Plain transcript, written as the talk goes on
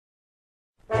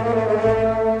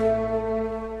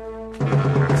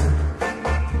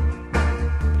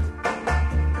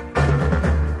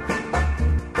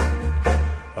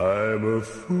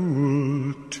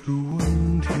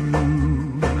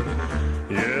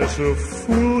Yes, a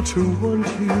fool to want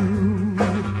you,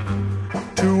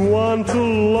 to want to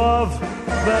love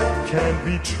that can't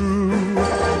be true,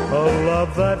 a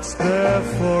love that's there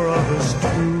for others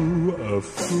too. A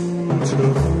fool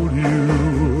to hold you,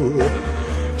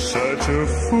 such a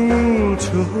fool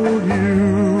to hold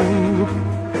you,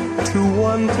 to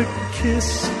want to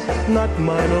kiss, not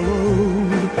mine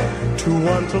alone, to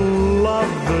want to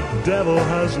love the devil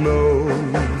has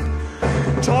known.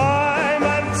 Time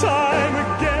and time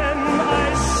again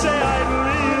I say I'd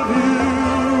leave you.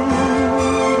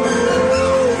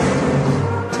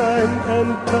 Time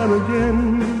and time again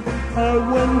I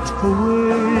went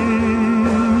away,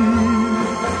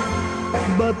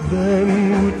 but then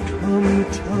would come a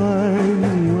time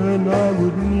when I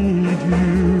would need you.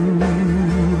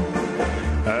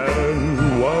 And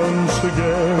once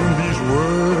again these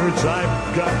words I've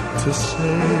got to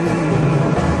say,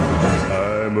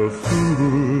 I'm a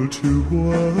fool to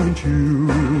want you.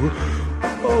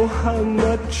 Oh, how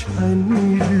much I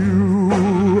need you.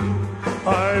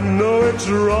 I know it's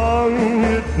wrong,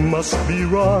 it must be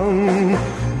wrong,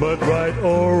 but right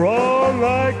or wrong,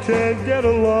 I can't get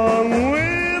along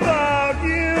without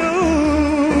you.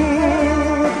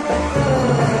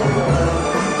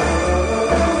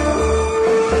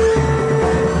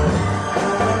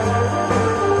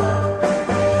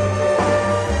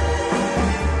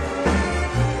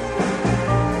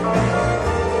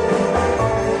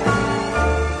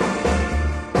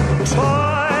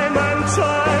 Time and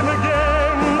time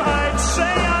again I'd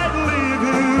say I'd leave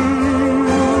you.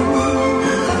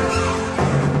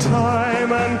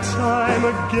 Time and time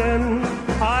again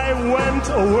I went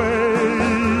away,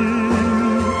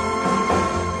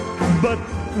 but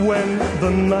when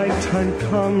the nighttime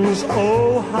comes,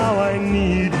 oh how I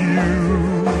need you.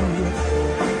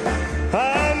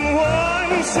 And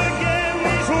once again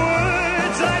these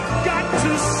words I've got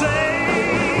to say,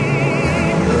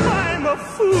 I'm a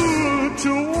fool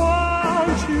to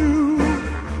want you.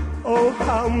 Oh,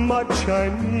 how much I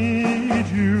need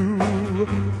you.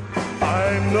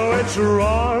 I know it's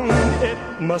wrong, it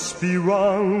must be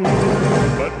wrong,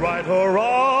 but right or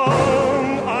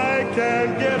wrong, I